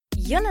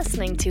You're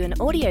listening to an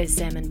audio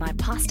sermon by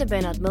Pastor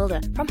Bernard Mulder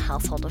from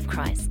Household of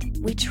Christ.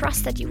 We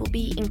trust that you will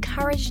be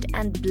encouraged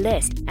and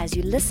blessed as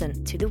you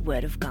listen to the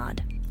Word of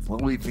God. Well,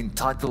 we've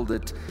entitled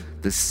it,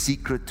 The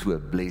Secret to a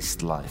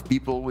Blessed Life.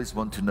 People always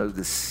want to know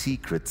the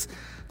secrets.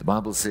 The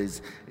Bible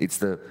says it's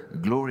the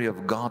glory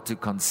of God to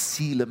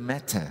conceal a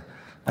matter,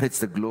 but it's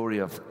the glory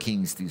of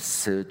kings to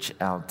search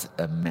out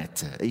a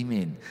matter.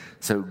 Amen.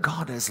 So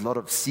God has a lot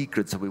of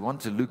secrets, so we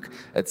want to look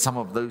at some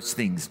of those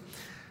things.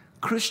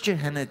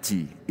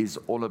 Christianity is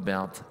all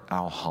about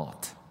our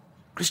heart.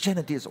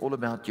 Christianity is all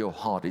about your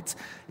heart.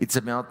 It's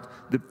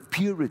about the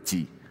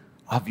purity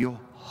of your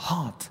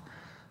heart.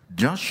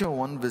 Joshua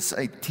 1 verse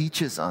 8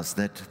 teaches us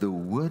that the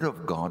Word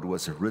of God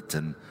was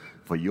written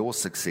for your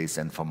success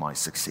and for my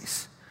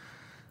success.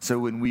 So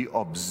when we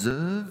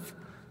observe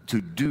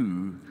to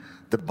do,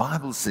 the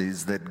Bible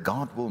says that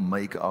God will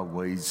make our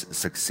ways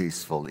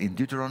successful. In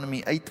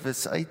Deuteronomy 8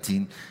 verse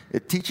 18,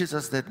 it teaches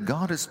us that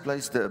God has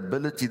placed the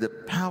ability, the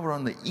power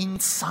on the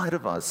inside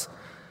of us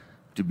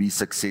to be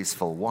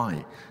successful.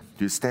 Why?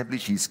 To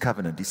establish His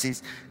covenant. He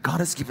says God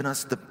has given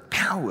us the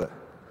power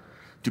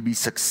to be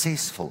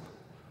successful,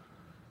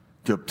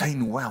 to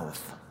obtain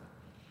wealth,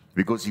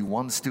 because He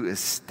wants to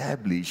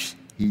establish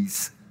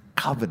His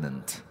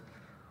covenant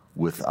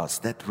with us,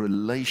 that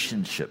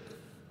relationship.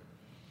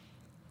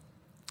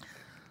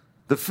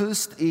 The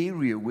first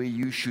area where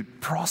you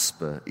should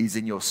prosper is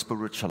in your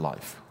spiritual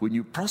life. When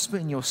you prosper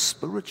in your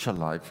spiritual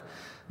life,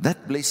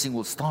 that blessing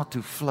will start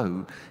to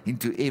flow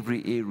into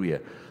every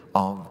area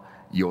of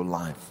your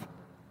life.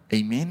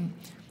 Amen?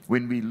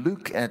 When we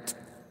look at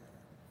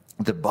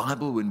the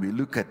Bible, when we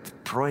look at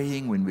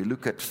praying, when we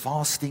look at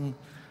fasting,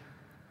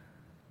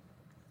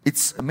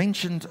 it's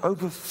mentioned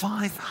over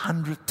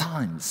 500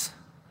 times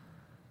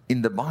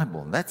in the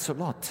Bible. That's a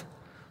lot.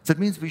 So it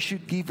means we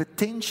should give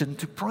attention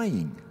to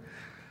praying.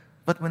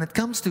 But when it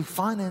comes to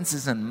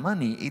finances and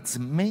money, it's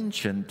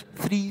mentioned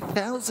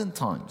 3,000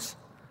 times.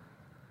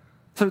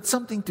 So it's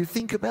something to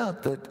think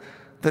about,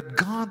 that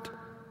God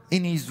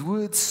in His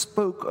Word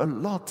spoke a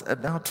lot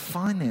about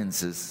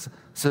finances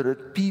so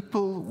that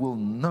people will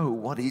know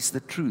what is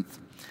the truth.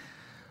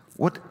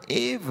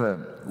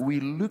 Whatever we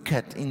look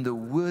at in the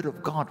Word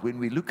of God, when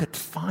we look at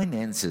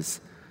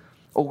finances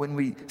or when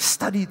we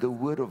study the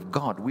Word of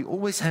God, we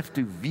always have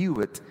to view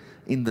it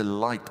in the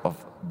light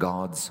of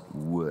God's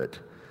Word.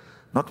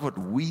 Not what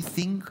we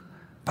think,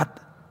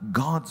 but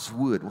God's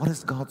Word. What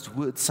is God's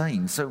Word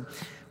saying? So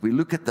we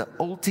look at the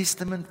Old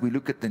Testament, we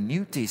look at the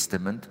New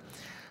Testament,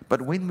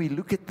 but when we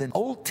look at the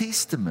Old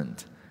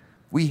Testament,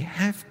 we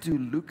have to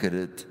look at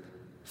it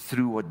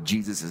through what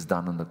Jesus has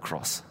done on the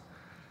cross.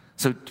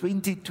 So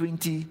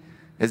 2020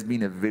 has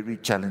been a very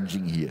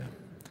challenging year.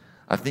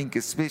 I think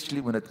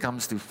especially when it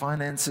comes to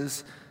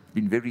finances, it's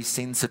been very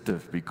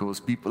sensitive because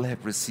people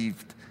have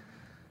received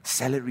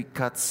salary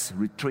cuts,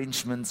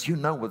 retrenchments, you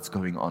know what's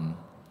going on.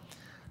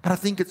 But I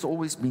think it's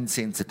always been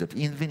sensitive.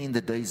 Even in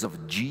the days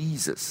of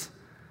Jesus,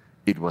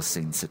 it was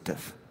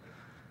sensitive.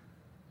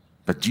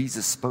 But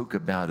Jesus spoke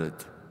about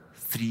it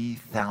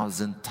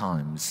 3,000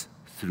 times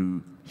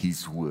through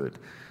His Word.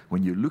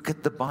 When you look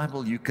at the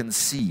Bible, you can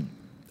see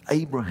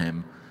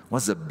Abraham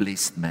was a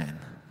blessed man.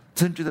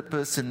 Turn to the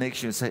person next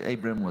to you and say,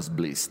 Abraham was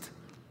blessed.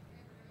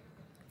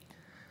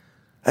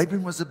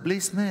 Abraham was a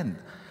blessed man.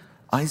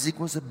 Isaac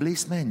was a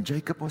blessed man.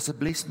 Jacob was a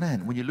blessed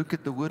man. When you look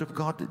at the Word of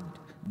God,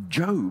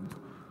 Job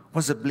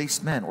was a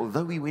blessed man.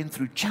 Although he went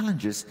through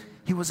challenges,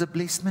 he was a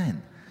blessed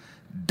man.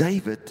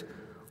 David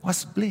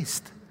was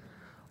blessed.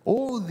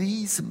 All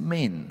these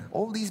men,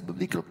 all these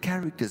biblical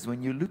characters,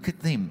 when you look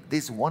at them,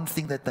 there's one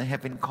thing that they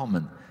have in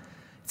common.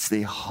 It's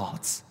their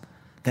hearts.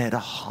 They had a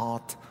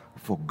heart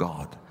for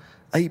God.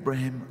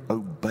 Abraham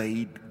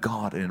obeyed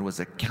God, and it was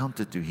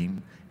accounted to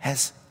him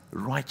as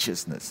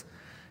righteousness.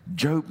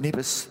 Job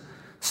never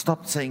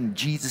stopped saying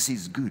Jesus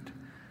is good.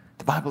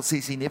 The Bible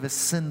says he never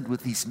sinned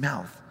with his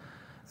mouth.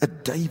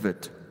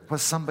 David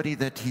was somebody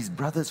that his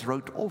brothers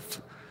wrote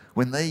off.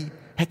 When they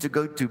had to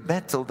go to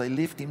battle, they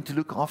left him to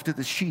look after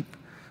the sheep.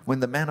 When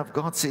the man of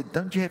God said,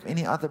 don't you have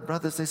any other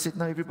brothers? They said,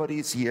 no, everybody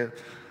is here.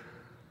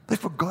 They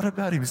forgot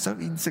about him, so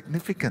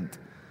insignificant.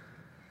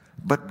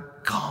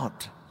 But God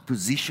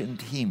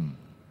positioned him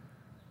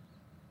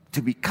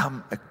to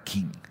become a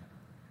king.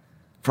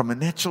 From a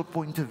natural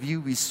point of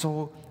view, we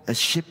saw a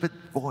shepherd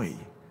boy.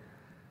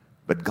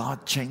 But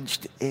God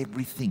changed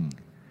everything.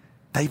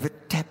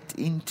 David tapped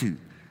into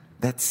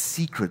that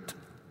secret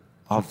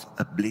of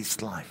a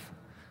blessed life.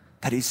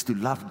 That is to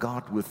love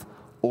God with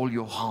all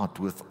your heart,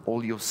 with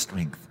all your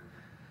strength.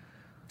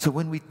 So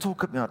when we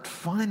talk about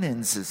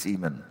finances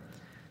even,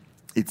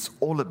 it's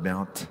all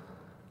about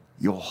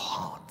your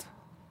heart.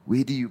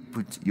 Where do you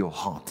put your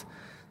heart?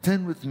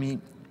 Turn with me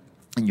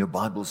in your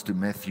Bibles to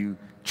Matthew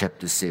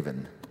chapter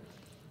 7,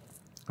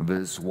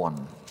 verse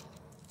 1.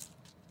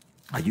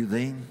 Are you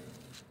there?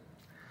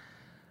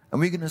 And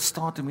we're going to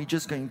start, and we're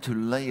just going to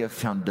lay a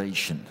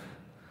foundation.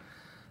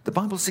 The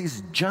Bible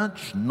says,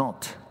 judge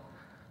not,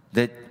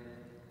 that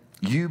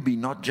you be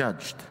not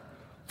judged.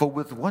 For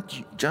with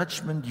what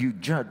judgment you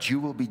judge, you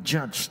will be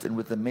judged, and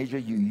with the measure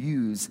you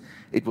use,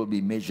 it will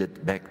be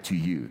measured back to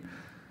you.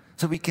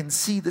 So we can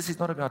see this is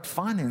not about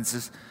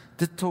finances.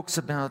 It's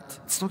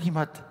talking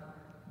about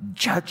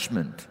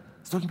judgment.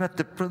 It's talking about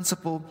the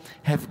principle,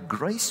 have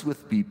grace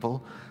with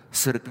people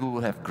so that people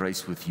will have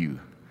grace with you.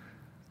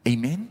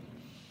 Amen?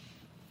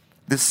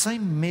 The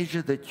same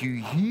measure that you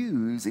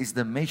use is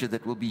the measure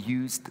that will be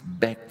used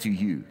back to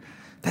you.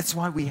 That's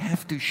why we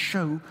have to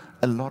show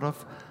a lot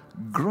of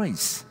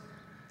grace,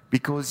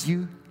 because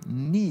you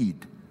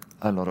need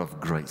a lot of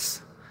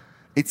grace.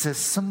 It's a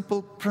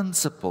simple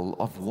principle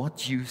of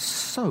what you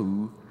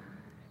sow,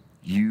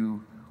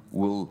 you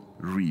will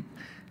reap.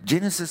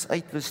 Genesis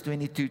 8 verse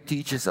 22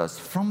 teaches us,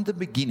 from the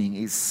beginning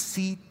is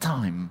seed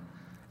time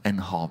and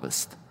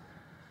harvest.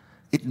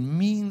 It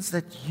means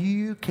that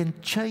you can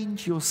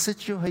change your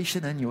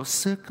situation and your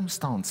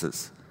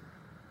circumstances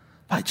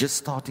by just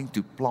starting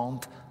to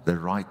plant the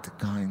right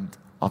kind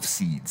of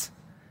seeds.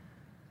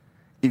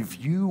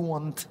 If you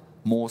want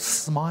more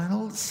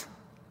smiles,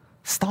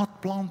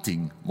 start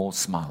planting more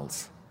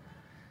smiles.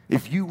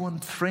 If you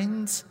want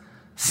friends,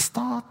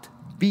 start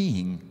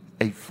being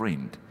a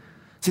friend.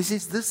 So he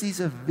says this is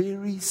a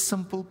very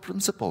simple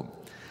principle.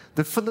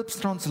 The Phillips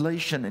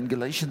translation in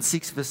Galatians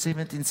 6 verse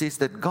 17 says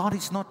that God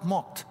is not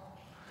mocked.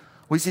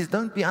 He says,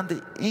 don't be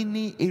under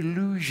any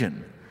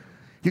illusion.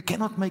 You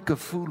cannot make a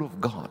fool of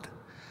God.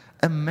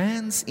 A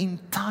man's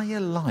entire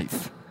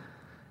life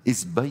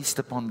is based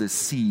upon the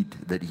seed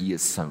that he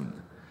has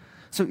sown.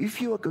 So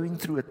if you are going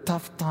through a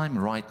tough time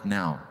right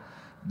now,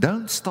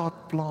 don't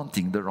start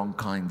planting the wrong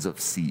kinds of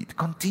seed.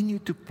 Continue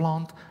to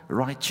plant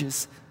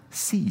righteous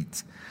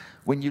seeds.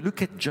 When you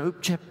look at Job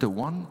chapter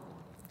 1,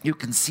 you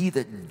can see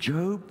that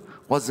Job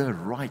was a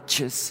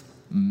righteous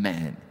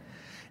man.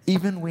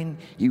 Even when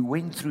he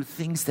went through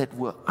things that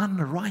were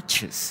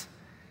unrighteous,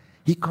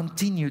 he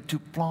continued to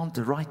plant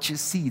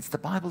righteous seeds. The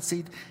Bible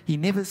said he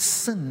never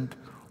sinned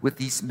with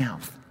his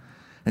mouth.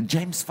 In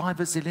James 5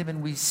 verse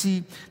 11, we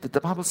see that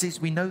the Bible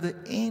says we know the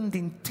end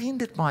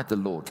intended by the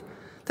Lord,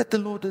 that the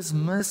Lord is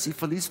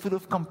merciful, he's full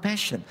of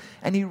compassion,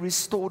 and he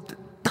restored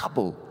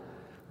double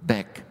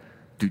back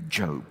to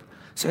Job.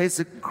 So as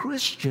a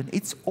Christian,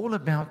 it's all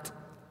about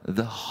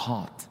the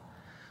heart.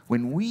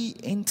 When we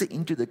enter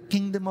into the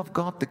kingdom of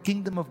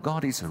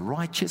God is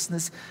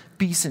righteousness,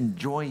 peace, and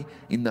joy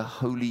in the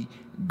Holy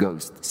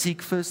Ghost.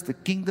 Seek first the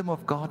kingdom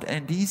of God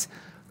and his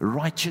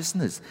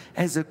righteousness.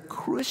 As a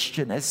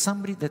Christian, as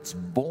somebody that's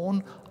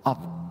born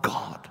of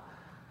God,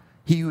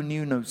 he who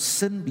knew no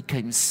sin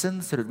became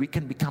sin so that we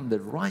can become the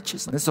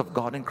righteousness of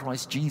God in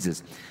Christ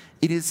Jesus.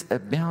 It is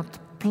about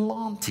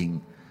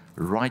planting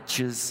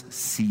righteous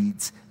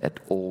seeds at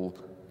all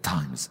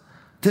times.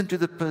 Turn to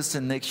the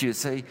person next to you and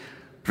say,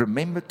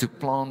 remember to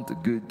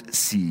plant good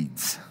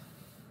seeds.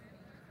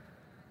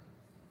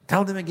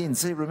 Tell them again,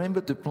 say,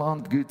 remember to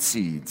plant good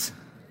seeds.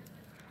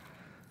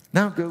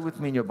 Now go with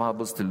me in your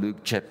Bibles to Luke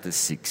chapter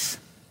 6,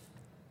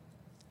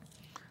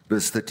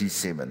 verse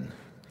 37.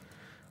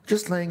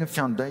 Just laying a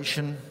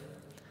foundation.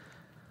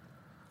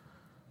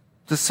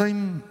 The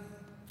same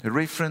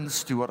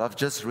reference to what I've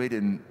just read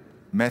in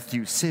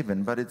Matthew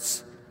 7, but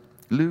it's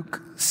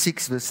Luke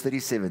 6, verse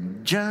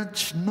 37.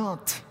 Judge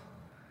not,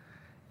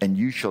 and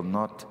you shall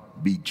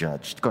not be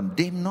judged.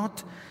 Condemn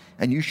not,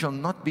 and you shall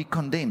not be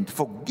condemned.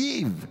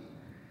 Forgive,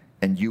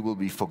 and you will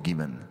be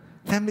forgiven.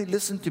 Family,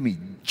 listen to me.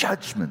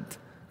 Judgment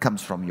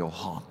comes from your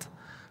heart.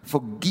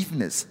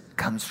 Forgiveness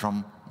comes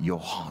from your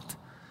heart.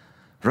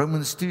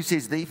 Romans 2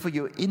 says, therefore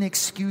you're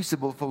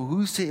inexcusable, for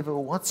whosoever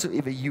or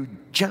whatsoever you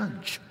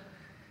judge,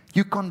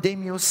 you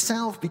condemn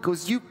yourself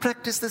because you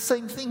practice the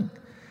same thing.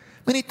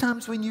 Many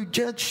times when you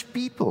judge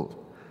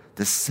people,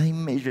 the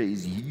same measure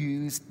is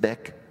used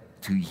back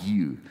to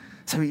you.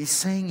 So he's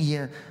saying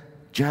here,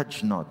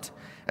 judge not,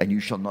 and you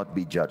shall not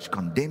be judged.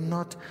 Condemn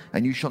not,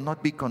 and you shall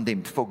not be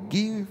condemned.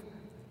 Forgive,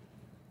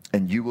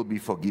 and you will be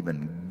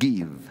forgiven.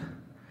 Give,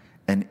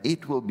 and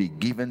it will be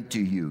given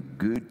to you.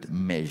 Good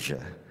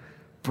measure,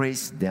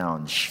 pressed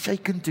down,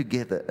 shaken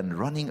together, and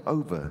running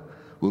over,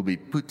 will be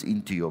put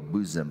into your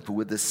bosom. For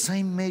with the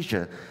same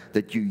measure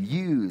that you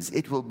use,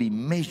 it will be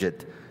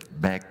measured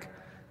back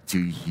to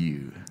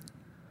you.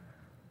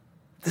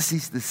 This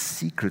is the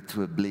secret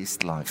to a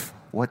blessed life.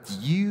 What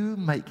you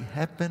make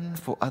happen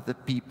for other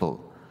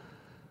people,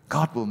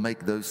 God will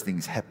make those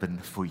things happen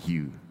for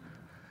you.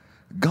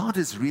 God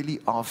is really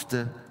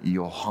after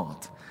your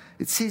heart.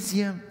 It says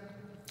here,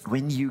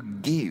 when you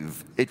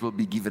give, it will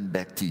be given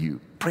back to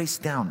you.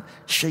 Pressed down,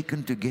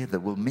 shaken together,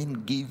 will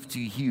men give to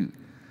you.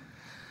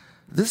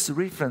 This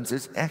reference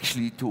is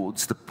actually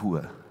towards the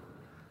poor.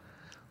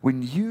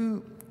 When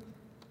you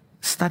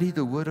study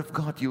the Word of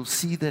God, you'll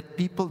see that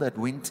people that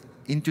went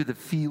into the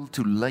field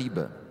to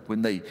labor,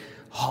 when they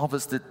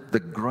harvested the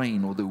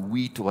grain or the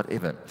wheat or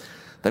whatever,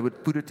 they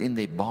would put it in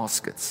their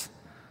baskets.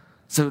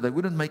 So they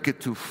wouldn't make it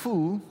too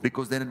full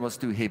because then it was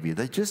too heavy.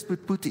 They just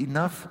would put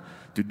enough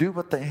to do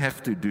what they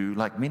have to do,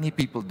 like many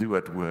people do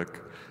at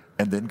work,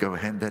 and then go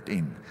hand that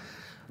in.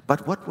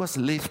 But what was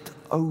left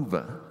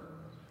over,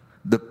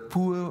 the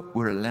poor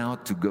were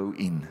allowed to go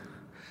in.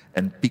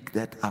 and pick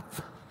that up.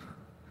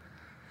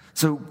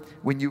 So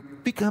when you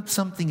pick up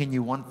something and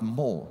you want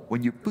more,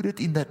 when you put it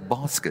in that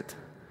basket,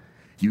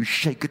 you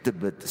shake it a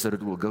bit so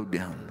that it will go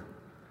down,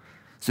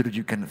 so that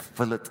you can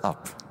fill it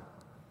up.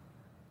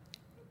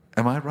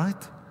 Am I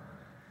right?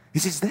 He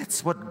says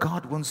that's what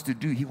God wants to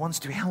do. He wants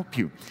to help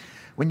you.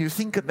 When you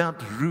think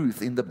about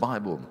Ruth in the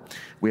Bible,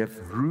 we have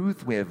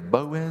Ruth, we have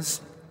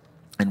Boaz,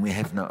 and we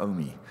have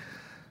Naomi.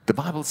 The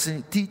Bible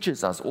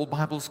teaches us, all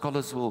Bible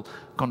scholars will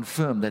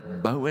confirm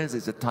that Boaz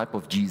is a type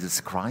of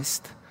Jesus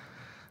Christ,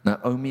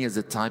 Naomi is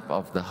a type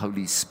of the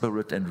Holy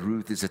Spirit, and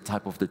Ruth is a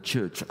type of the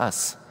church,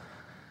 us.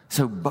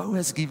 So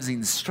Boaz gives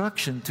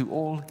instruction to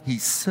all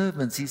his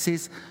servants. He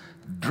says,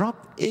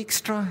 drop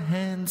extra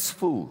hands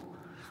full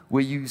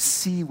where you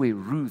see where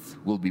Ruth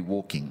will be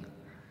walking.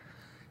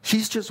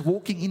 She's just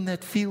walking in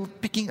that field,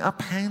 picking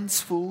up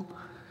hands full.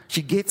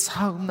 She gets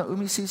home.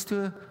 Naomi says to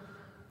her,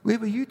 where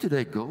were you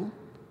today, girl?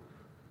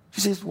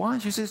 She says, why?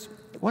 She says,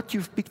 what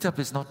you've picked up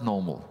is not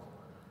normal.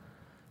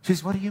 She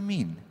says, what do you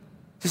mean?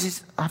 She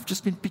says, I've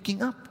just been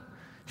picking up.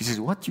 She says,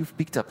 what you've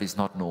picked up is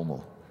not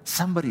normal.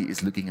 Somebody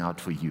is looking out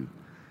for you.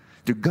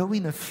 To go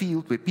in a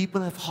field where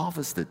people have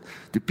harvested,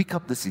 to pick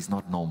up this is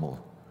not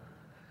normal.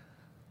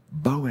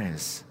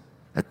 Boaz,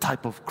 a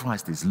type of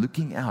Christ, is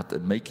looking out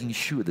and making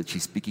sure that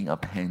she's picking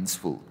up hands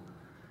full.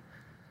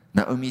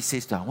 Naomi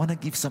says to her, I want to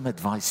give some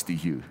advice to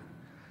you.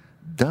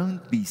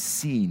 Don't be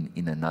seen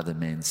in another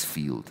man's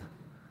field.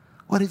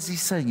 What is he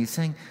saying? He's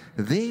saying,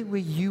 there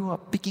where you are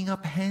picking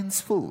up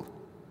hands full,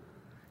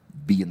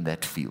 be in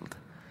that field.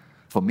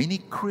 For many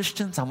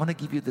Christians, I want to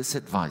give you this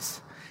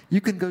advice. You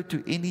can go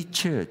to any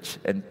church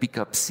and pick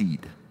up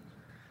seed.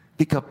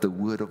 Pick up the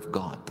Word of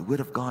God. The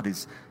Word of God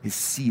is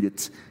seed.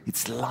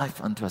 It's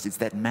life unto us. It's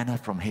that manna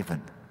from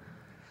heaven.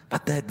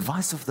 But the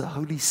advice of the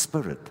Holy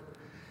Spirit,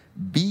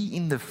 be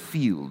in the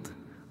field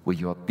where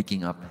you are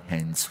picking up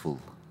hands full,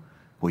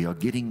 where you're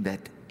getting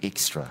that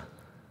extra.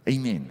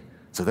 Amen.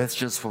 So that's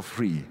just for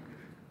free.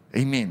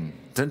 Amen.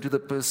 Turn to the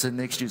person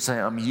next to you and say,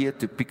 I'm here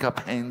to pick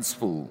up hands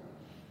full.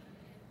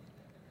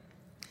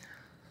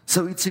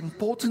 So it's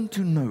important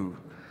to know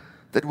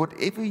that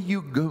whatever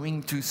you're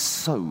going to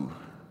sow,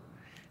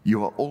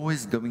 you are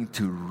always going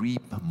to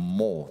reap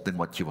more than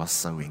what you are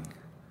sowing.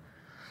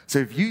 So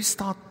if you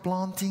start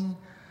planting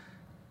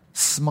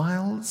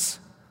smiles,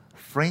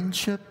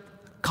 friendship,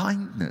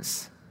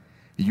 kindness,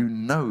 you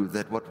know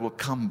that what will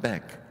come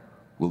back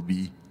will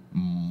be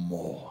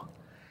more.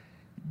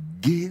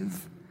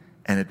 Give,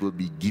 and it will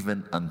be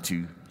given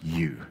unto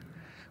you.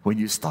 When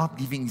you start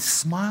giving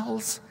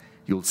smiles,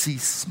 you'll see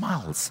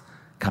smiles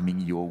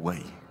coming your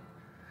way.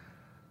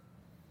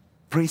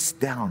 Pressed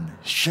down,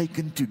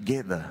 shaken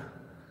together.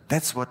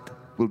 That's what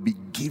will be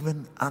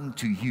given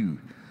unto you,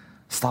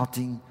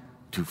 starting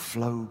to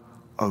flow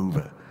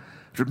over.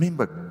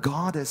 Remember,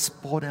 God has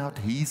poured out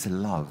His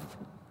love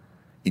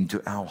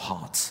into our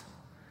hearts.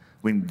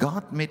 When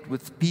God met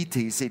with Peter,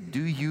 He said,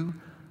 do you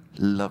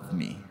love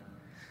me? He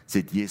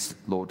said, yes,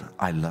 Lord,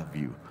 I love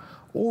you.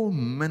 All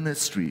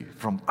ministry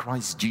from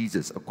Christ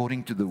Jesus,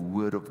 according to the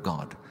Word of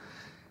God,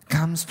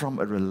 comes from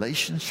a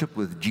relationship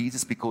with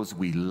Jesus because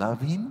we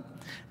love Him,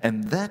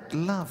 and that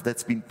love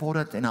that's been poured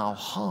out in our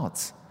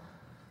hearts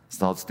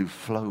starts to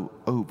flow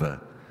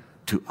over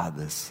to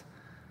others.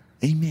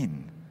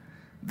 Amen.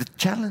 The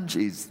challenge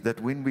is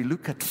that when we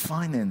look at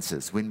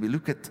finances, when we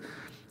look at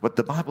what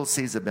the Bible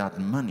says about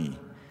money,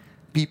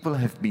 people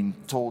have been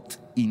taught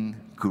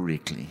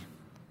incorrectly.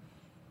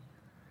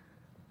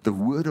 The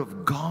Word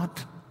of God,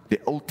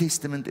 the Old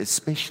Testament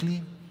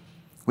especially,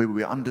 where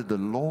we're under the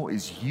law,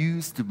 is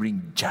used to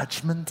bring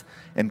judgment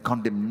and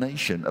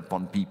condemnation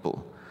upon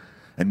people.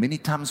 And many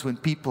times when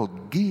people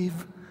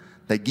give,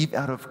 they give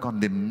out of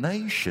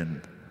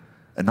condemnation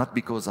and not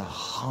because of a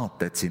heart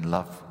that's in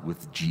love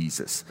with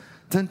Jesus.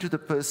 Turn to the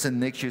person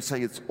next to you and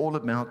say, it's all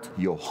about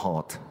your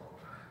heart.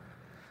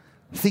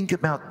 Think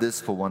about this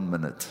for 1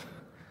 minute.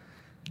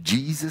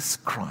 Jesus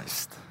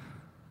Christ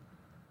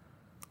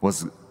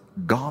was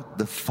God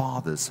the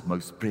Father's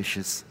most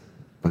precious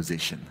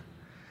possession.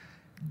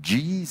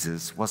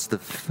 Jesus was the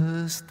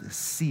first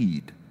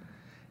seed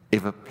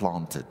ever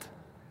planted.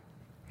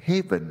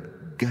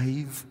 Heaven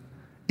gave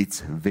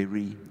its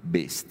very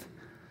best.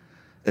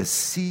 A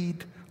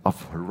seed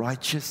of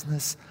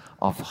righteousness,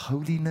 of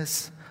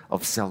holiness,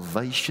 of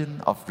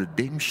salvation, of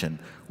redemption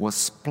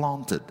was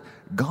planted.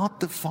 God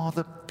the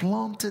Father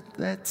planted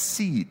that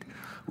seed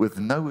with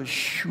no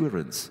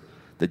assurance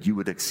that you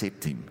would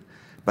accept Him.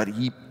 But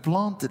He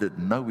planted it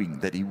knowing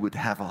that He would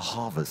have a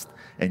harvest.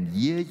 And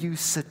here you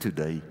sit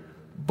today,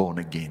 born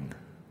again.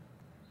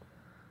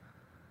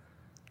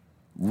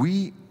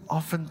 We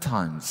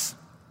oftentimes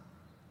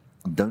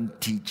don't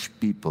teach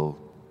people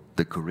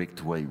the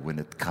correct way when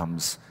it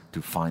comes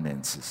to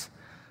finances.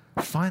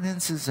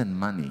 Finances and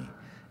money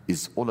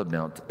is all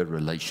about a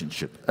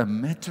relationship. A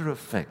matter of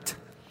fact,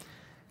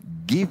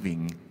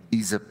 giving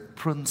is a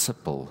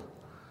principle,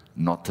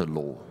 not a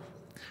law.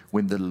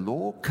 When the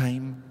law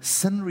came,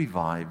 sin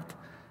revived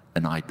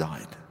and I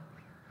died.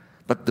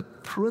 But the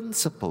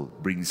principle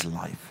brings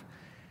life.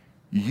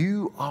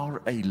 You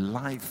are a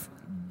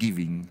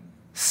life-giving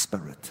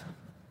spirit.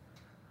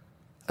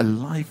 A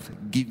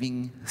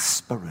life-giving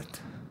spirit.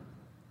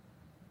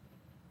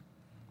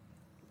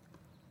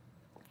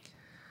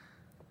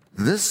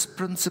 This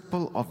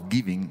principle of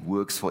giving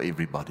works for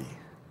everybody.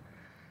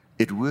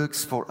 It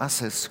works for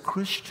us as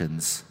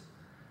Christians,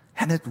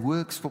 and it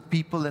works for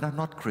people that are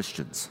not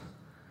Christians.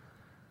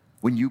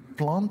 When you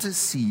plant a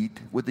seed,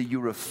 whether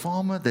you're a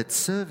farmer that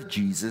serves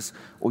Jesus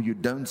or you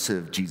don't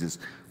serve Jesus,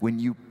 when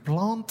you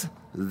plant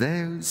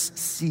those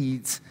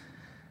seeds,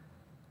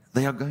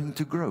 they are going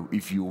to grow.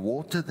 If you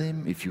water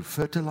them, if you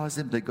fertilize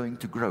them, they're going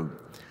to grow.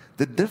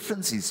 The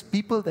difference is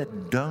people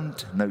that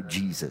don't know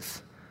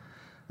Jesus,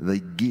 they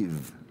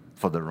give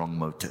for the wrong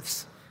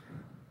motives.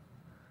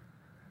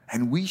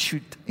 And we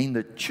should, in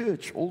the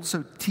church,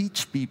 also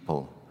teach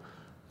people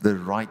the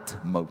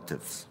right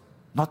motives,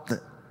 not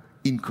the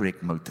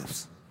incorrect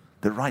motives,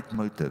 the right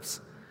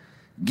motives.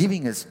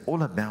 Giving is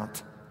all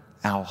about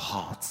our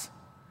hearts.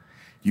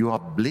 You are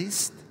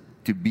blessed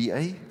to be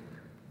a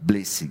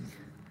blessing.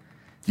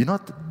 You're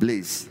not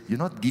blessed, you're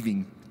not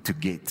giving to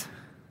get.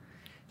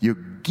 You're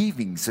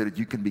giving so that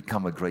you can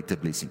become a greater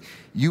blessing.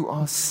 You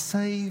are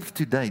saved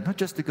today, not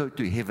just to go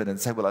to heaven and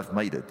say, well, I've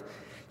made it.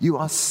 You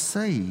are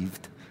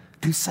saved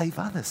to save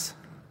others.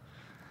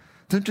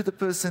 Turn to the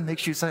person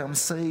next to you and say, I'm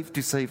saved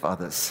to save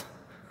others.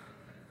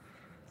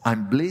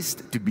 I'm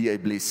blessed to be a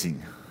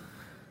blessing.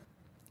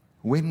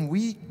 When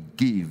we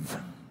give,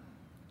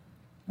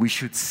 we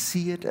should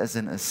see it as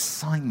an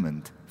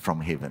assignment from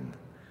heaven.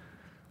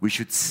 We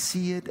should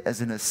see it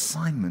as an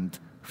assignment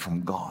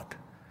from God.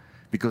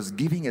 Because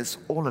giving is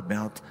all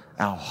about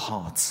our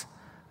hearts.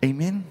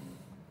 Amen?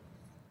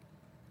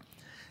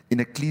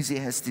 In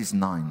Ecclesiastes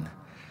 9,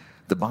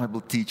 the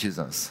Bible teaches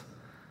us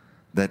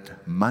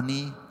that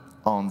money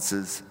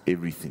answers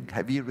everything.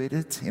 Have you read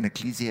it in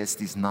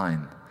Ecclesiastes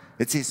 9?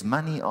 It says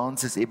money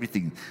answers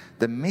everything.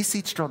 The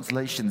Message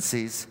translation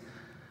says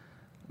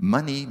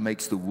money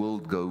makes the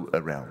world go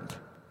around.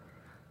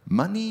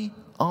 Money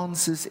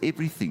answers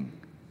everything.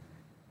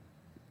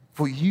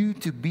 For you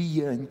to be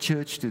here in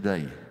church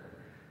today,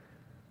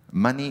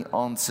 money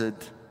answered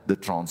the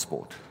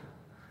transport.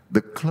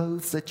 The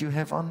clothes that you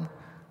have on,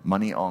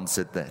 money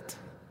answered that.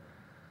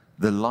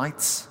 The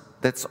lights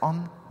that's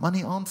on,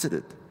 money answered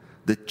it.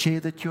 The chair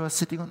that you are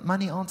sitting on,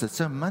 money answered.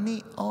 So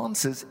money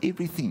answers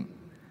everything.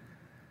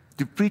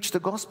 To preach the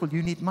gospel,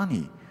 you need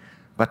money.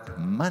 But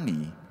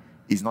money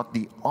is not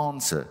the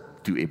answer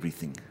to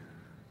everything.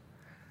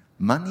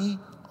 Money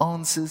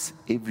answers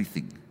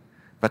everything.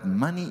 But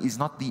money is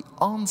not the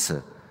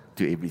answer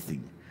to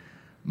everything.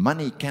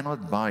 Money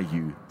cannot buy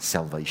you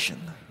salvation.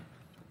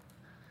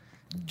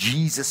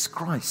 Jesus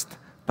Christ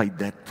paid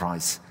that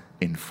price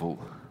in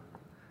full.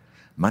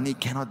 Money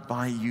cannot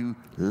buy you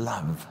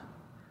love.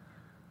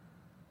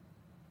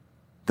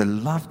 The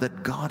love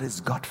that God has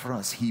got for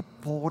us, He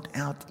poured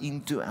out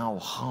into our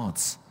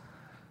hearts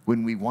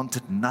when we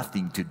wanted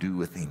nothing to do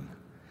with Him.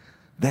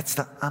 That's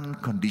the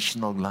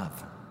unconditional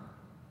love.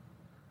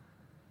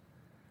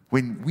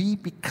 When we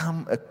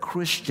become a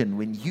Christian,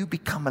 when you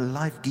become a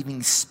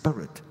life-giving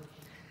spirit,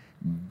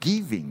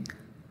 giving,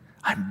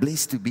 I'm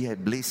blessed to be a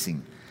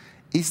blessing,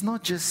 is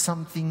not just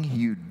something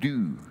you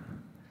do.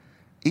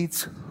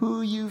 It's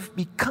who you've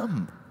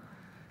become.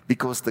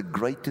 Because the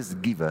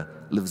greatest giver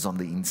lives on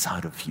the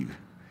inside of you.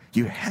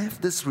 You have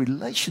this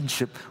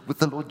relationship with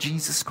the Lord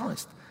Jesus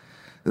Christ.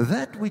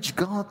 That which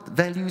God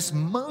values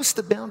most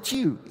about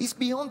you is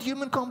beyond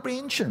human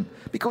comprehension.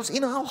 Because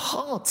in our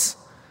hearts,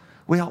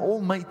 we are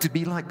all made to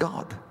be like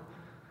God.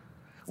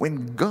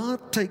 When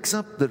God takes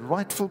up the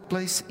rightful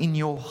place in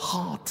your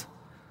heart,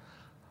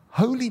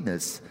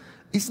 holiness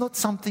is not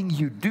something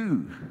you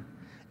do.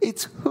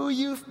 It's who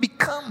you've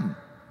become.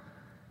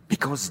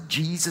 Because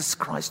Jesus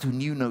Christ, who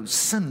knew no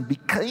sin,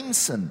 became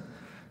sin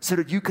so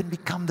that you can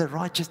become the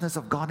righteousness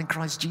of God in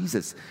Christ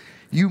Jesus.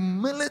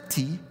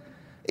 Humility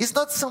is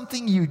not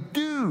something you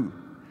do.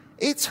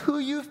 It's who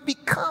you've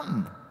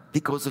become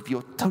because of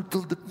your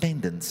total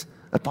dependence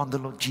upon the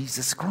Lord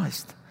Jesus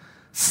Christ.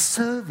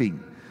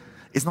 Serving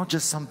is not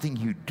just something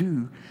you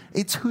do.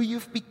 It's who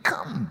you've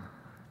become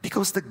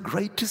because the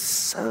greatest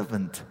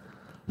servant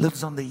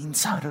lives on the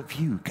inside of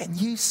you. Can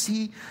you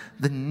see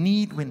the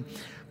need when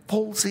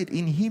Paul said,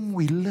 in Him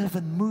we live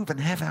and move and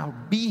have our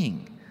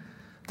being?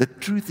 The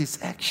truth is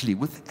actually,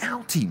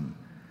 without Him,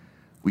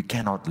 we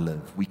cannot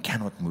live, we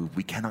cannot move,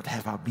 we cannot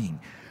have our being.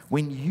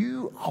 When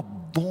you are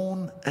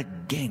born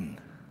again,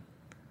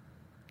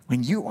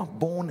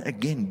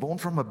 born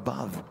from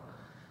above,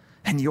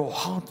 and your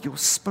heart, your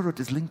spirit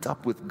is linked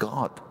up with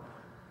God,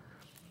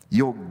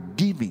 your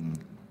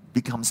giving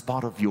becomes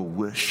part of your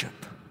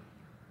worship.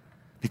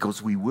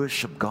 Because we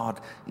worship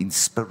God in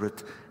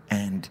spirit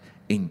and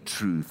in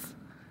truth.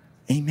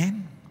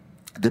 Amen.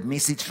 The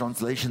Message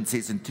translation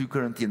says in 2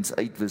 Corinthians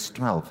 8 verse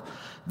 12,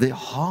 the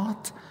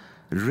heart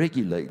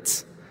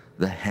regulates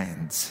the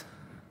hands.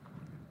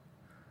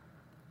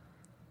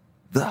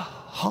 The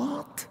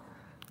heart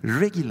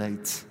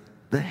regulates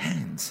the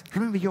hands.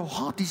 Remember, your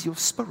heart is your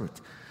spirit.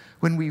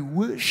 When we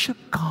worship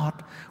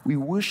God, we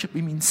worship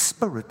Him in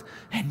spirit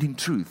and in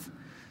truth.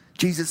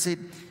 Jesus said,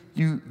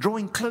 "You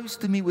drawing close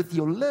to me with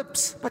your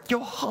lips, but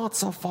your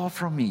hearts are far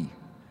from me."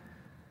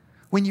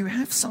 When you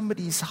have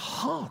somebody's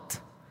heart,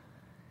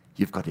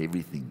 you've got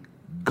everything.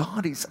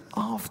 God is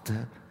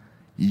after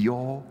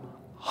your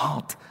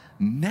heart.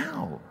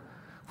 Now,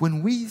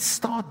 when we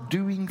start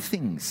doing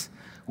things,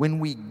 when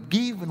we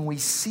give and we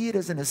see it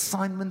as an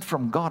assignment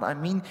from God, I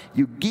mean,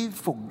 you give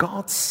for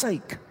God's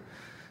sake.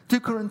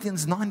 2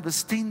 Corinthians 9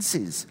 verse 10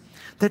 says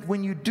that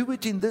when you do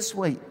it in this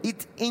way,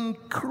 it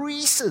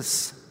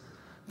increases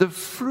the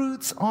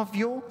fruits of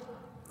your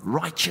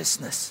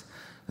righteousness.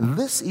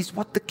 This is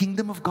what the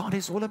kingdom of God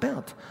is all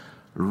about.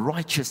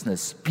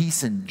 Righteousness,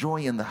 peace, and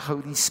joy in the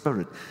Holy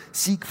Spirit.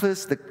 Seek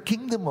first the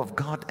kingdom of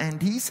God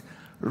and His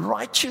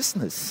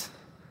righteousness,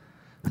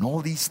 and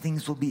all these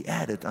things will be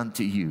added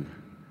unto you.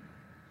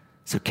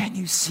 So can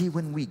you see,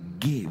 when we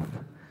give,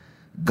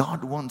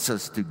 God wants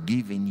us to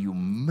give in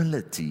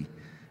humility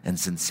and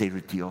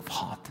sincerity of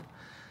heart.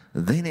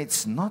 Then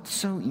it's not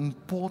so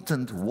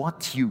important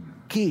what you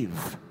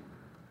give,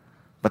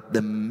 but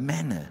the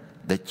manner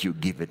that you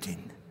give it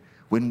in.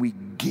 When we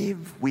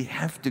give, we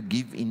have to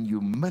give in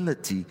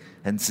humility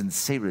and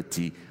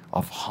sincerity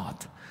of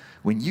heart.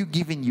 When you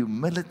give in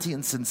humility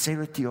and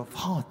sincerity of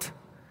heart,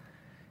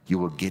 you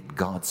will get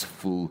God's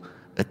full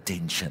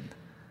attention.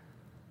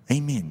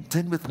 Amen.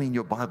 Turn with me in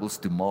your Bibles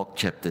to Mark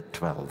chapter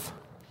 12.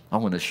 I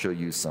want to show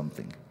you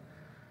something.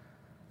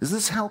 Is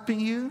this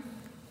helping you?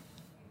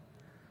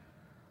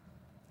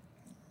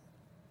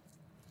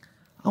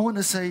 I want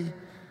to say,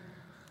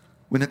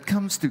 when it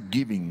comes to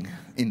giving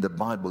in the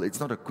Bible, it's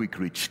not a quick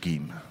rich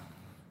scheme.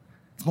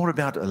 It's more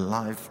about a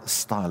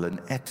lifestyle,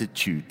 an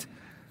attitude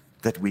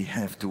that we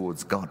have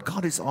towards God.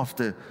 God is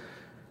after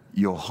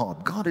your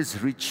heart. God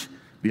is rich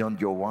beyond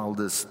your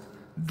wildest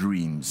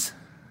dreams.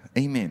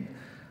 Amen.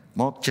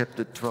 Mark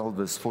chapter 12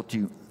 verse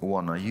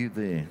 41. Are you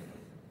there?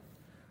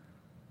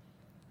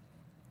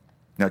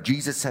 Now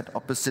Jesus sat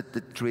opposite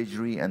the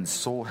treasury and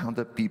saw how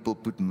the people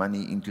put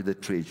money into the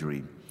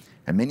treasury.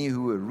 And many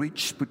who were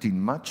rich put in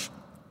much.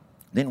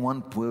 Then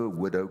one poor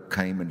widow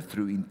came and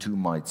threw in 2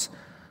 mites,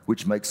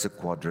 which makes a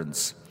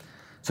quadrans.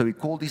 So he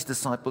called his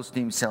disciples to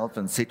himself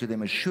and said to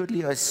them,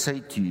 "Assuredly I say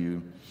to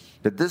you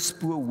that this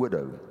poor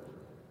widow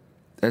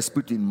has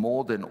put in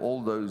more than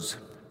all those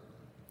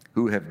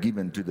who have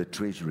given to the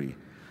treasury.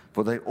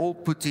 For they all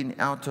put in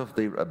out of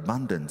their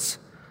abundance,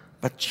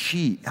 but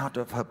she, out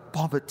of her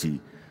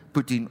poverty,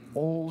 put in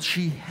all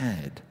she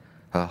had,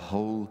 her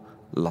whole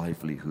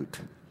livelihood."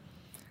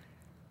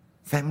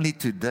 Family,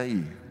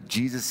 today,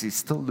 Jesus is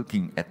still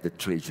looking at the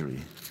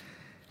treasury.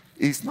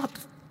 He's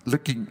not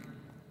looking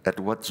at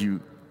what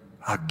you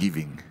are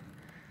giving.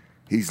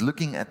 He's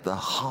looking at the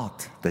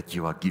heart that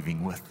you are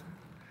giving with.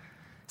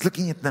 He's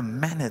looking at the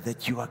manner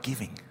that you are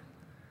giving.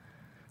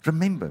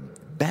 Remember,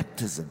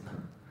 baptism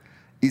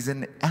is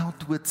an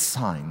outward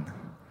sign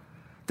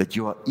that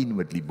you are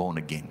inwardly born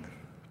again.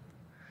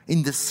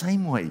 In the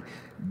same way,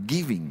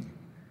 giving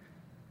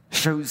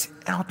shows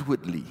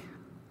outwardly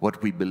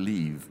what we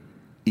believe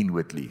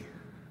inwardly.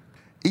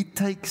 It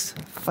takes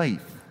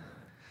faith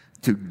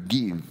to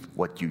give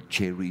what you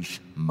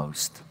cherish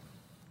most.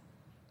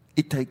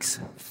 It takes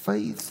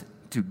faith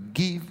to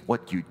give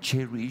what you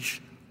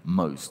cherish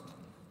most.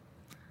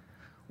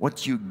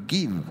 What you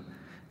give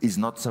is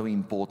not so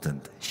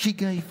important. She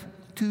gave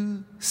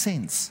 2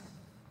 cents,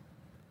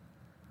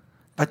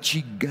 but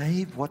she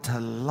gave what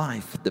her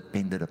life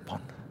depended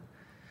upon.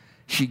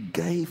 She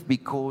gave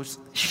because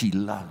she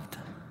loved.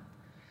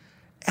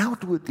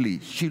 Outwardly,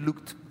 she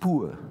looked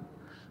poor,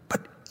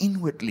 but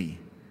inwardly,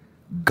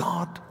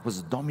 God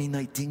was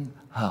dominating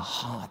her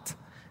heart.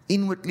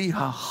 Inwardly,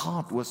 her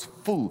heart was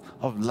full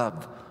of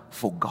love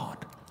for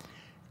God.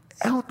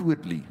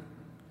 Outwardly,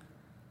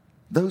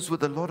 those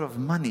with a lot of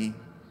money,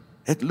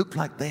 it looked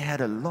like they had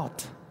a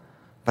lot,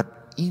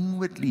 but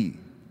inwardly,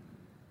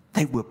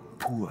 they were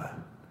poor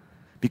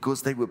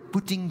because they were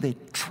putting their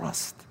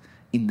trust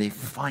in their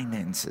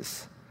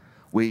finances,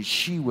 where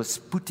she was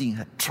putting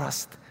her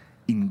trust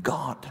in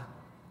God.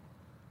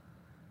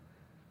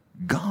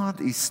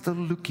 God is still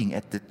looking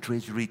at the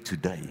treasury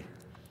today.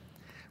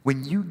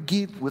 When you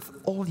give with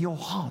all your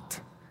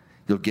heart,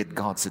 you'll get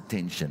God's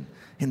attention.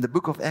 In the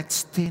book of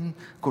Acts 10,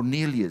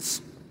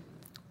 Cornelius,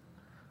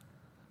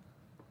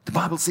 the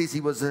Bible says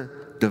he was a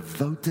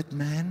devoted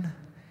man.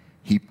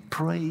 He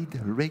prayed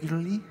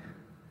regularly,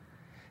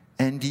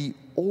 and he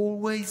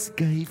always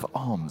gave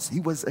alms. He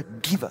was a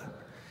giver.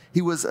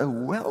 He was a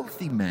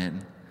wealthy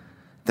man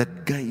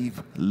that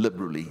gave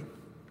liberally,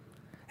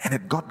 and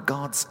it got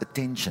God's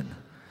attention.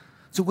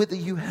 So whether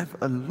you have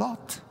a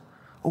lot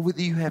or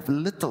whether you have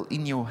little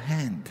in your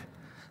hand,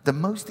 the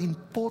most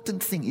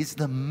important thing is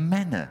the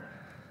manner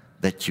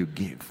that you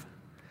give.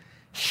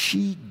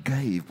 She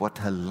gave what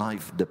her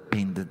life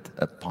depended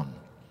upon.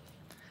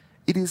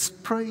 It is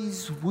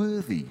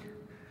praiseworthy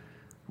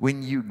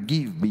when you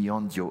give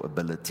beyond your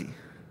ability.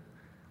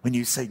 When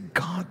you say,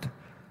 God,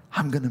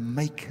 I'm going to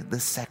make the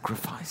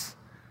sacrifice.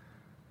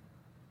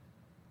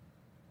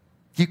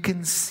 You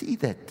can see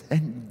that.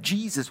 And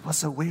Jesus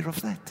was aware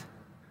of that.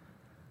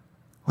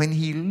 When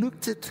he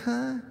looked at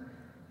her,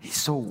 he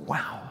saw,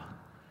 wow.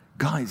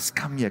 Guys,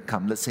 come here,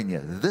 come, listen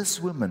here.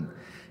 This woman,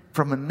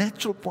 from a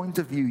natural point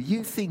of view,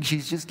 you think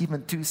she's just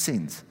given 2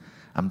 cents.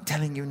 I'm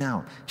telling you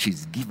now,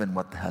 she's given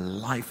what her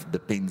life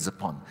depends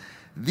upon.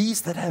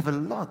 These that have a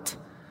lot,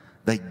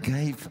 they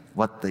gave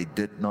what they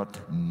did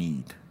not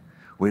need.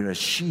 Whereas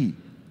she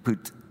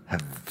put her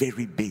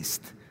very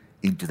best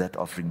into that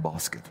offering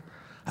basket.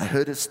 I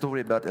heard a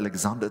story about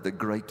Alexander the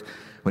Great.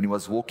 When he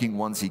was walking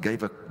once, he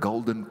gave a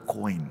golden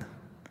coin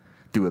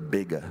to a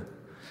beggar.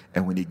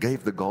 And when he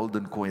gave the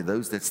golden coin,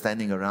 those that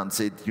standing around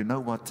said, you know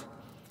what?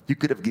 You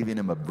could have given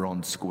him a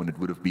bronze coin, it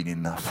would have been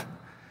enough.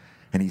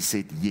 And he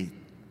said, yeah,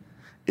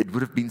 it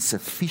would have been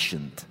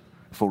sufficient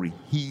for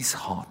his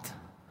heart.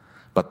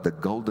 But the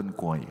golden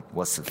coin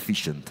was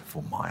sufficient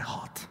for my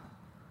heart.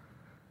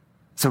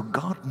 So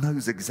God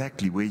knows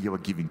exactly where you are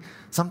giving.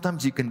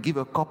 Sometimes you can give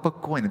a copper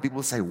coin and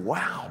people say,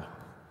 wow,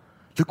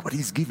 look what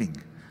he's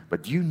giving.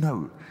 But you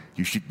know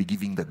you should be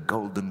giving the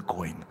golden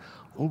coin.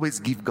 Always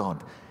give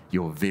God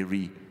your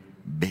very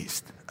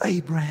best.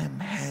 Abraham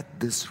had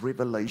this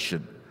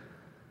revelation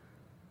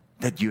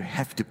that you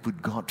have to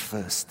put God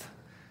first.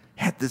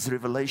 Had this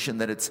revelation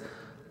that it's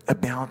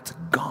about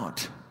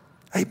God.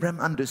 Abraham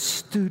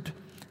understood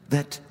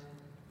that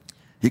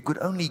he could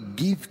only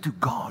give to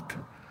God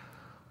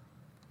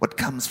what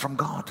comes from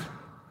God.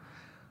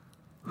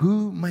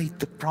 Who made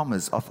the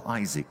promise of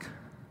Isaac?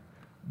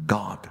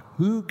 God.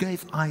 Who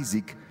gave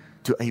Isaac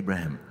to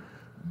Abraham?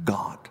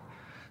 God.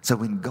 So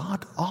when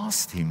God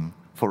asked him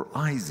for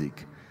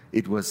Isaac,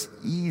 it was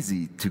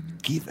easy to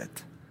give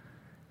it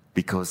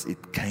because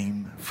it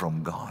came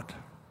from God.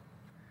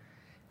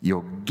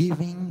 Your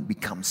giving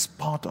becomes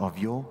part of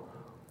your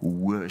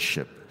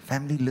worship.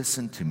 Family,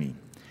 listen to me.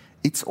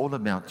 It's all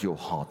about your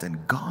heart,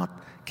 and God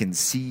can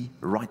see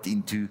right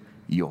into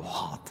your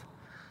heart.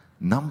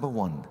 Number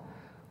one,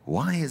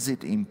 why is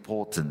it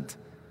important,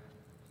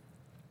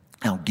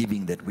 our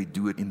giving, that we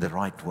do it in the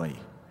right way?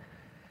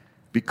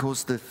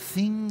 Because the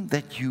thing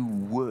that you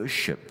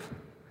worship,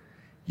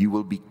 you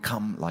will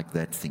become like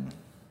that thing.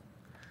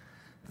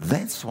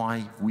 That's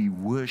why we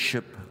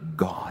worship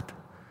God.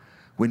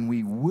 When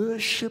we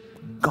worship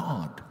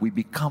God, we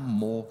become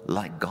more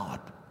like God.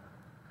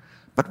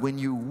 But when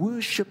you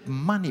worship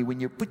money,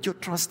 when you put your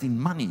trust in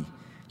money,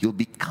 you'll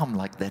become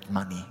like that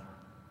money.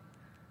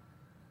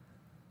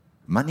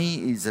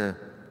 Money is a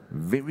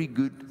very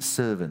good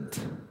servant,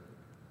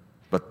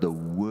 but the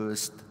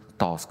worst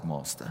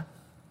taskmaster.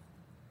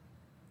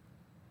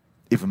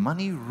 If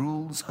money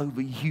rules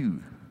over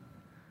you,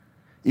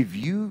 if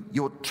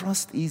your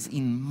trust is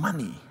in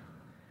money,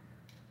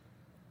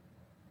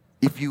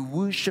 if you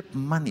worship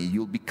money,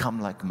 you'll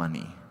become like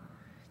money.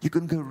 You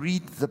can go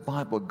read the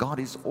Bible. God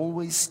is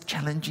always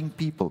challenging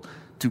people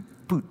to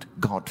put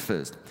God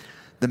first.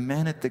 The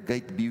man at the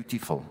gate,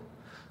 beautiful.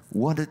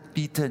 What did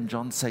Peter and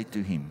John say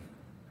to him?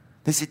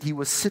 They said he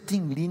was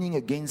sitting, leaning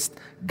against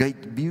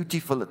gate,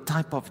 beautiful, a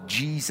type of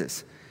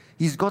Jesus.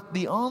 He's got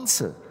the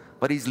answer,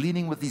 but he's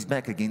leaning with his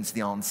back against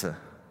the answer.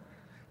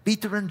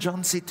 Peter and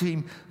John said to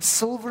him,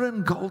 silver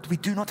and gold we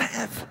do not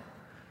have.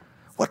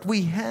 What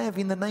we have,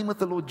 in the name of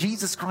the Lord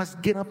Jesus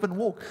Christ, get up and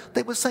walk.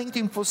 They were saying to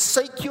him,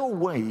 forsake your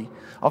way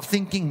of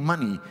thinking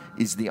money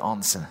is the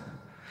answer.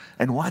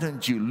 And why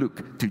don't you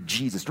look to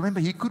Jesus?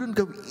 Remember, he couldn't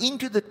go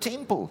into the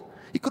temple.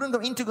 He couldn't go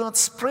into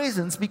God's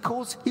presence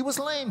because he was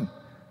lame.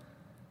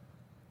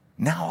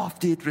 Now,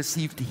 after he had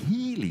received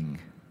healing,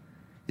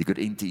 he could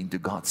enter into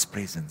God's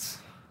presence.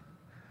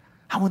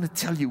 I want to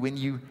tell you, when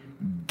you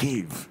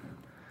give,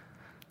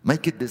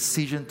 make a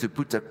decision to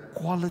put a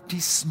quality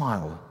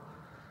smile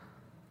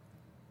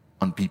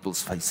on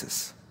people's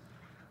faces.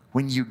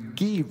 When you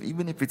give,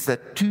 even if it's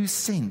that 2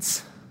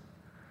 cents,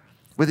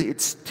 whether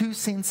it's 2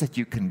 cents that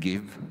you can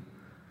give,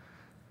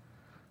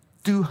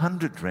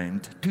 200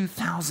 rand,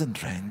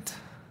 2,000 rand,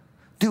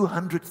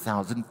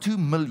 200,000, 2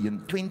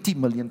 million, 20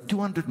 million,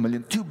 200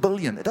 million, 2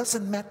 billion, it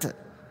doesn't matter.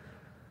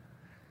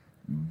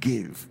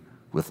 Give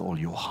with all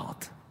your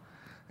heart.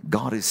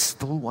 God is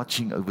still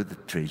watching over the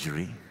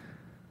treasury.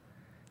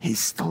 He's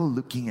still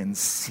looking and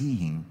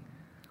seeing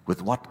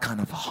with what kind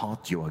of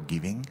heart you are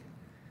giving.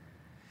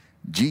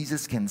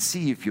 Jesus can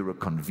see if you're a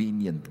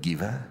convenient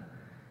giver,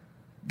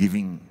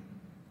 giving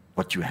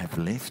what you have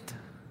left.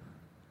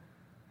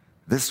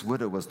 This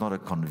widow was not a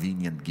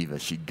convenient giver.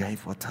 She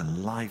gave what her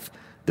life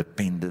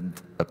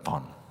depended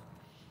upon.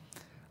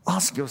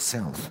 Ask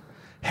yourself,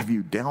 have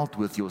you dealt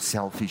with your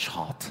selfish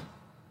heart?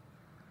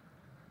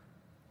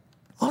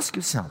 Ask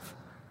yourself,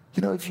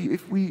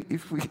 if we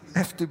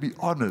have to be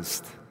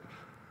honest,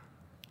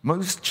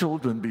 most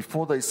children,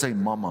 before they say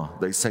mama,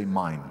 they say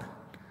mine.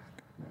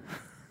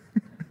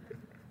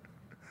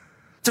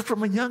 So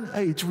from a young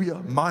age, we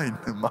are mine,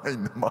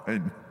 mine,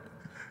 mine.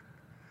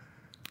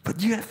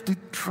 But you have to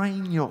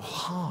train your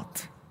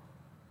heart.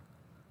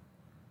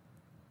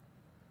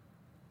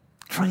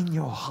 Train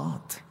your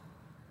heart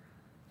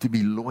to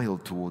be loyal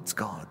towards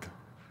God.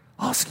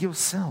 Ask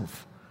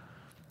yourself,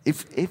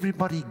 If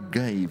everybody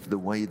gave the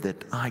way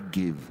that I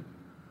give,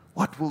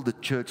 what will the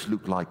church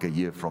look like a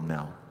year from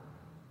now?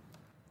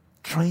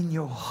 Train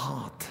your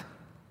heart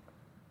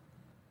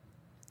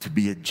to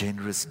be a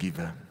generous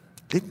giver.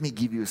 Let me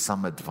give you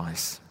some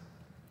advice.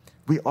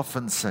 We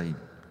often say,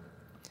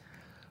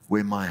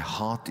 where my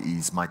heart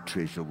is, my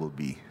treasure will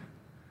be.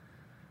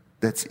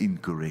 That's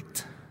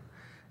incorrect.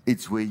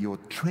 It's where your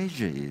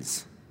treasure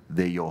is,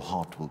 there your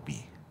heart will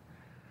be.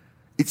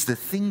 It's the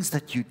things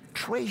that you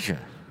treasure,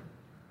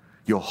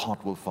 your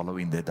heart will follow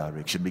in that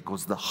direction,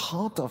 because the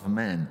heart of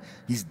man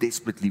is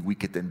desperately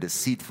wicked and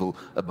deceitful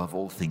above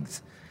all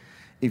things.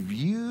 If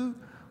you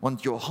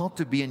want your heart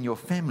to be in your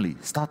family,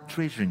 start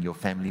treasuring your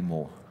family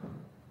more.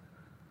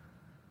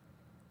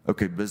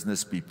 Okay,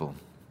 business people,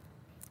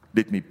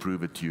 let me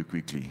prove it to you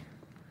quickly.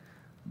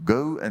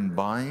 Go and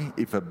buy,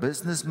 if a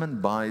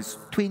businessman buys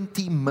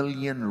 20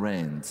 million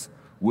rands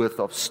worth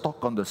of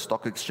stock on the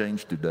stock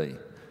exchange today,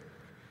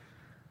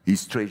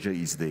 his treasure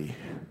is there.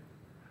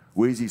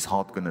 Where's his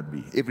heart going to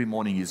be? Every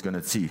morning he's going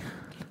to see,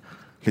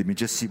 let me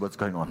just see what's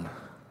going on.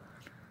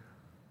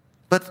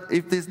 But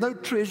if there's no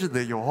treasure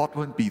there, your heart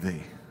won't be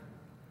there.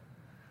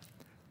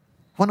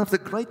 One of the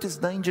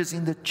greatest dangers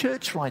in the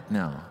church right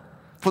now,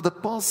 for the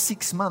past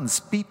 6 months,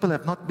 people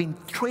have not been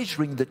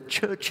treasuring the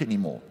church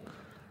anymore.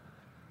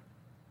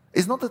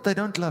 It's not that they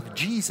don't love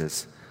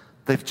Jesus.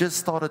 They've just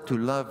started to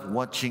love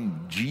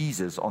watching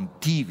Jesus on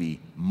TV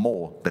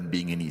more than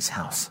being in his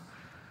house.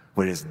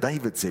 Whereas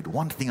David said,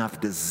 one thing I've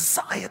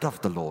desired of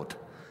the Lord,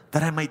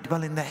 that I may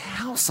dwell in the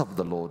house of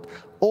the Lord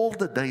all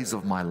the days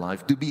of my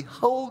life, to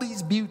behold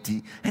his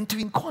beauty and to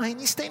inquire in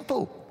his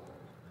temple.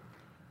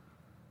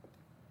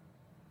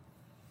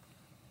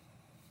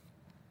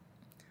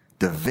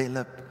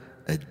 Develop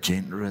a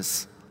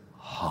generous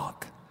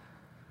heart.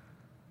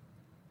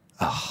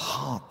 A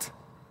heart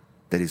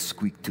that is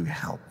quick to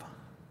help.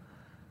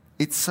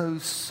 It's so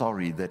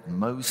sorry that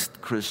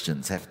most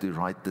Christians have to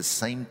write the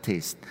same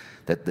test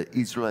that the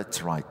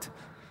Israelites wrote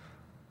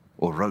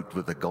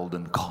with the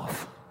golden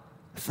calf.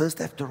 First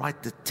they have to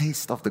write the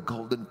test of the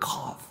golden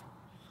calf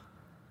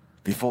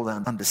before they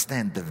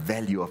understand the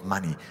value of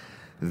money.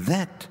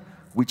 That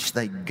which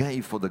they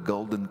gave for the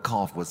golden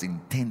calf was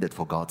intended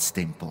for God's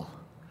temple.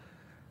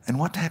 And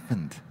what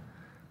happened?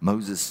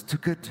 Moses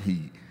took it,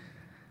 he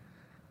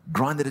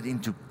grinded it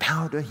into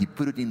powder, he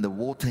put it in the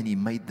water, and he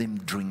made them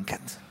drink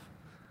it.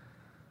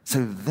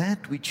 So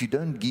that which you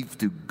don't give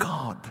to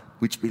God,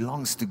 which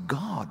belongs to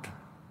God,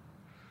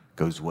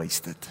 goes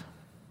wasted.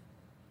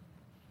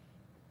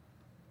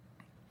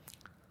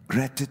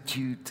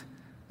 Gratitude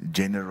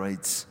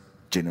generates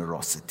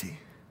generosity.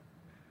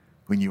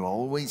 When you're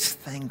always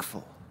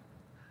thankful,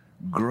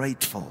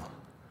 grateful,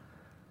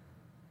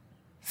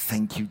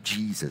 thank you,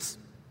 Jesus,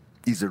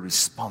 is a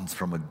response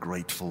from a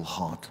grateful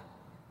heart.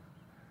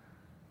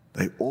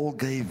 They all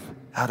gave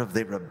out of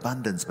their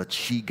abundance, but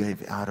she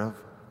gave out of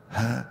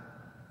her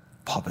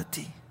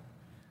poverty.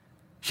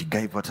 She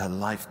gave what her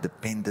life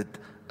depended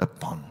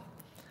upon.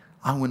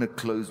 I want to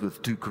close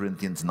with 2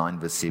 Corinthians 9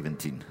 verse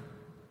 17.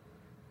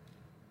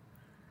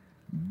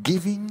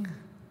 Giving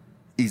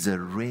is a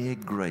rare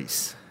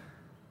grace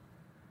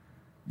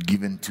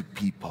given to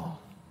people.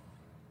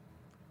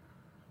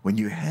 When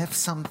you have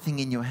something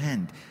in your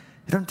hand,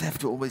 you don't have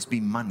to always be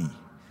money.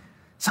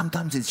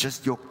 Sometimes it's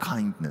just your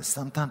kindness.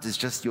 Sometimes it's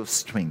just your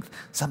strength.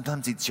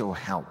 Sometimes it's your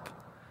help.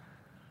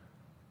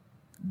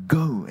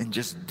 Go and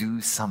just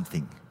do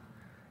something,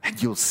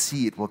 and you'll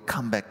see it will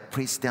come back,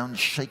 pressed down,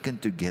 shaken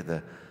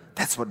together.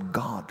 That's what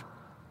God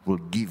will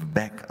give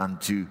back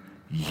unto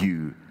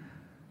you.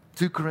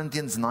 2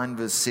 Corinthians 9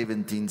 verse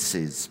 17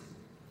 says,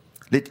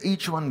 let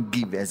each one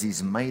give as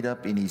is made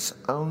up in his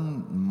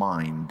own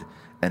mind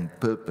and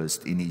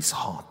purposed in his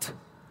heart.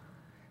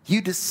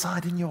 You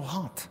decide in your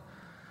heart.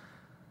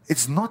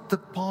 It's not the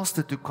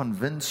pastor to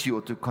convince you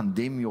or to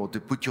condemn you or to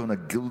put you on a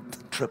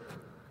guilt trip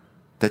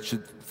that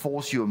should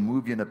force you or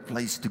move you in a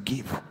place to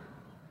give.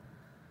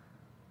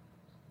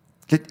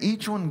 Let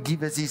each one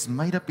give as he's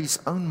made up his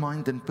own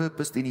mind and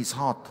purposed in his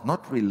heart,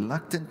 not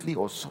reluctantly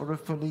or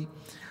sorrowfully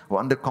or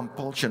under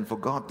compulsion, for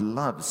God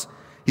loves.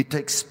 He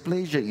takes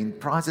pleasure in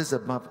prizes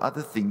above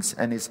other things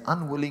and is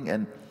unwilling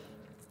and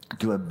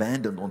to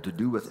abandon or to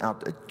do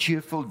without a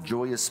cheerful,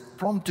 joyous,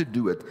 prompt to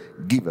do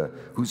it giver,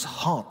 whose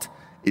heart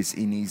is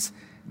in his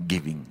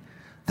giving.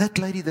 That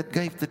lady that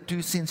gave the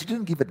 2 cents, she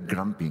didn't give it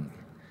grumping,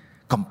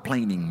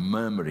 complaining,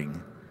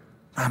 murmuring,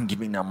 I'm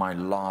giving now my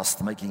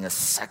last, making a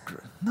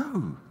sacrifice.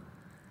 No.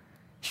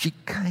 She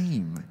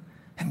came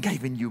and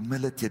gave in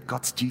humility. It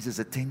got Jesus'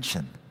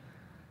 attention.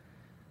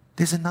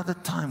 There's another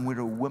time where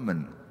a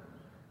woman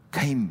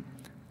came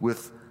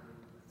with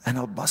an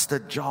alabaster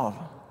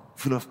jar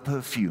full of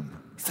perfume,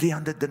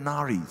 300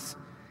 denarii,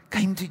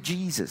 came to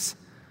Jesus.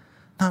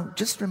 Now,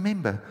 just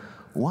remember,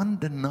 1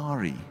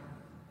 denarii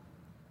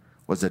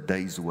was a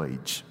day's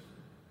wage.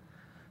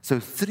 So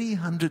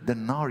 300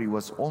 denarii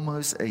was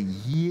almost a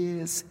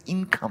year's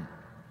income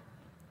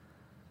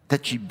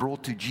that she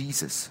brought to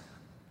Jesus.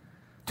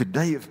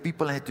 Today, if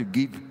people had to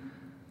give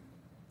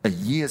a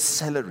year's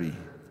salary,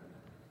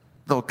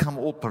 they'll come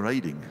all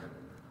parading.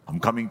 I'm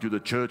coming to the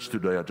church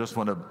today. I just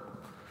want to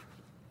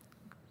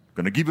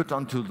give it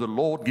unto the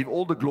Lord, give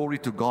all the glory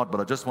to God,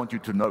 but I just want you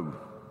to know.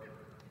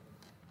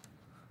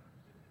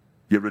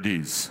 Here it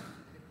is.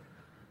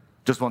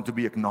 Just want to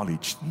be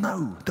acknowledged.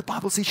 No, the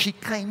Bible says she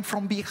came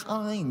from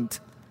behind.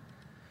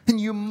 In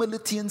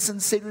humility and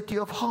sincerity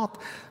of heart.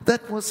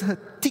 That was her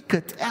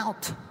ticket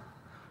out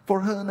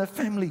for her and her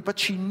family. But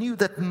she knew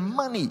that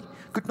money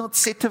could not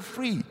set her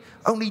free.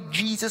 Only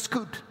Jesus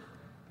could.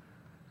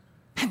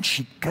 And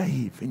she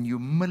gave in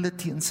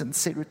humility and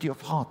sincerity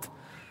of heart.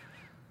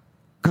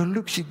 Go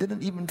look, she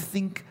didn't even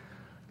think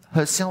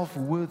herself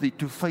worthy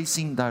to face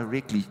him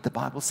directly. The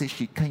Bible says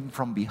she came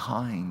from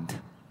behind.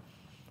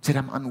 Said,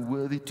 I'm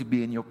unworthy to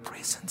be in your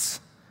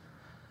presence.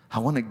 I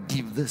want to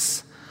give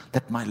this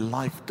that my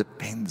life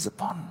depends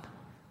upon.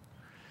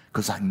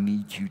 Because I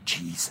need you,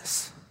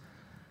 Jesus.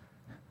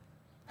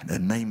 And her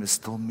name is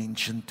still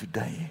mentioned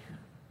today.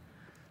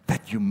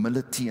 That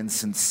humility and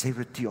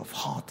sincerity of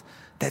heart,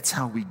 that's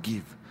how we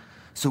give.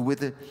 So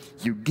whether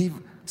you give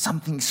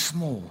something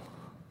small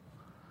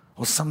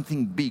or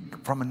something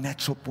big from a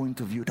natural point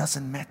of view,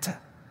 doesn't matter.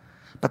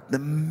 But the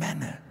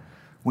manner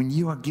when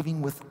you are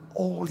giving with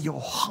all your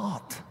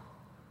heart,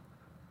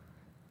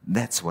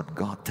 that's what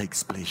God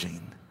takes pleasure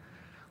in.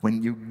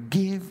 When you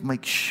give,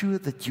 make sure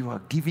that you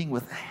are giving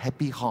with a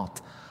happy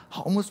heart.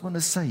 I almost want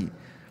to say,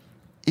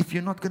 if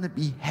you're not going to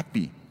be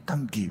happy,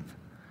 don't give.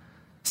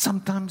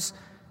 Sometimes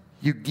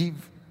you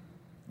give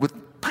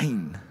with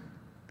pain,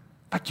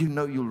 but you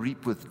know you'll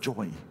reap with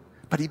joy.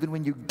 But even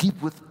when you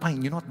give with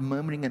pain, you're not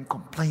murmuring and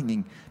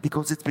complaining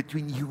because it's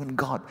between you and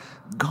God.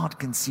 God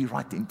can see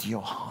right into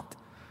your heart.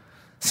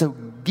 So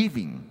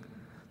giving,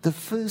 the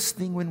first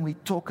thing when we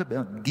talk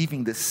about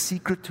giving, the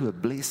secret to a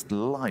blessed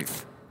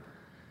life,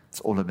 it's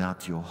all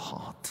about your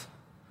heart.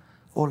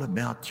 All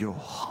about your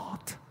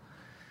heart.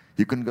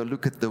 You can go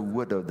look at the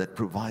widow that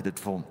provided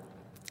for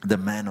the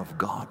man of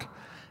God.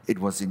 It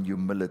was in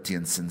humility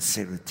and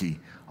sincerity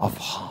of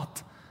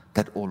heart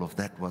that all of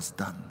that was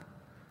done.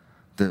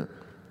 The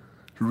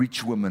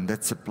rich woman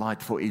that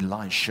supplied for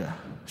Elisha,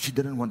 she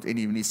didn't want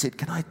any. When he said,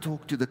 can I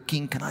talk to the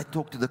king? Can I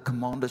talk to the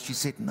commander? She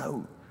said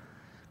no.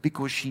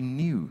 Because she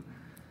knew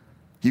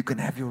you can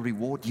have your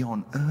reward here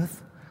on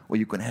earth or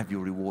you can have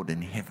your reward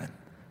in heaven.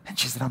 And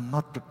she said, I'm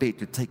not prepared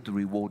to take the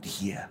reward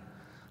here.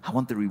 I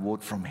want the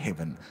reward from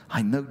heaven.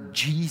 I know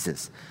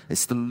Jesus is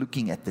still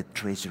looking at the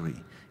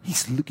treasury.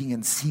 He's looking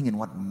and seeing in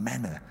what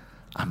manner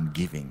I'm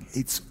giving.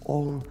 It's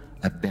all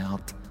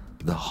about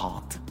the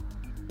heart.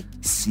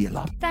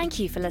 Selah. Thank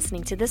you for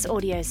listening to this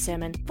audio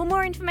sermon. For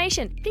more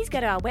information, please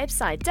go to our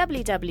website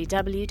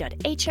www.hoc.org.za.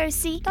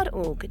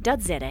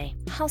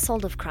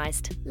 Household of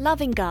Christ,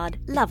 loving God,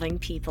 loving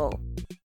people.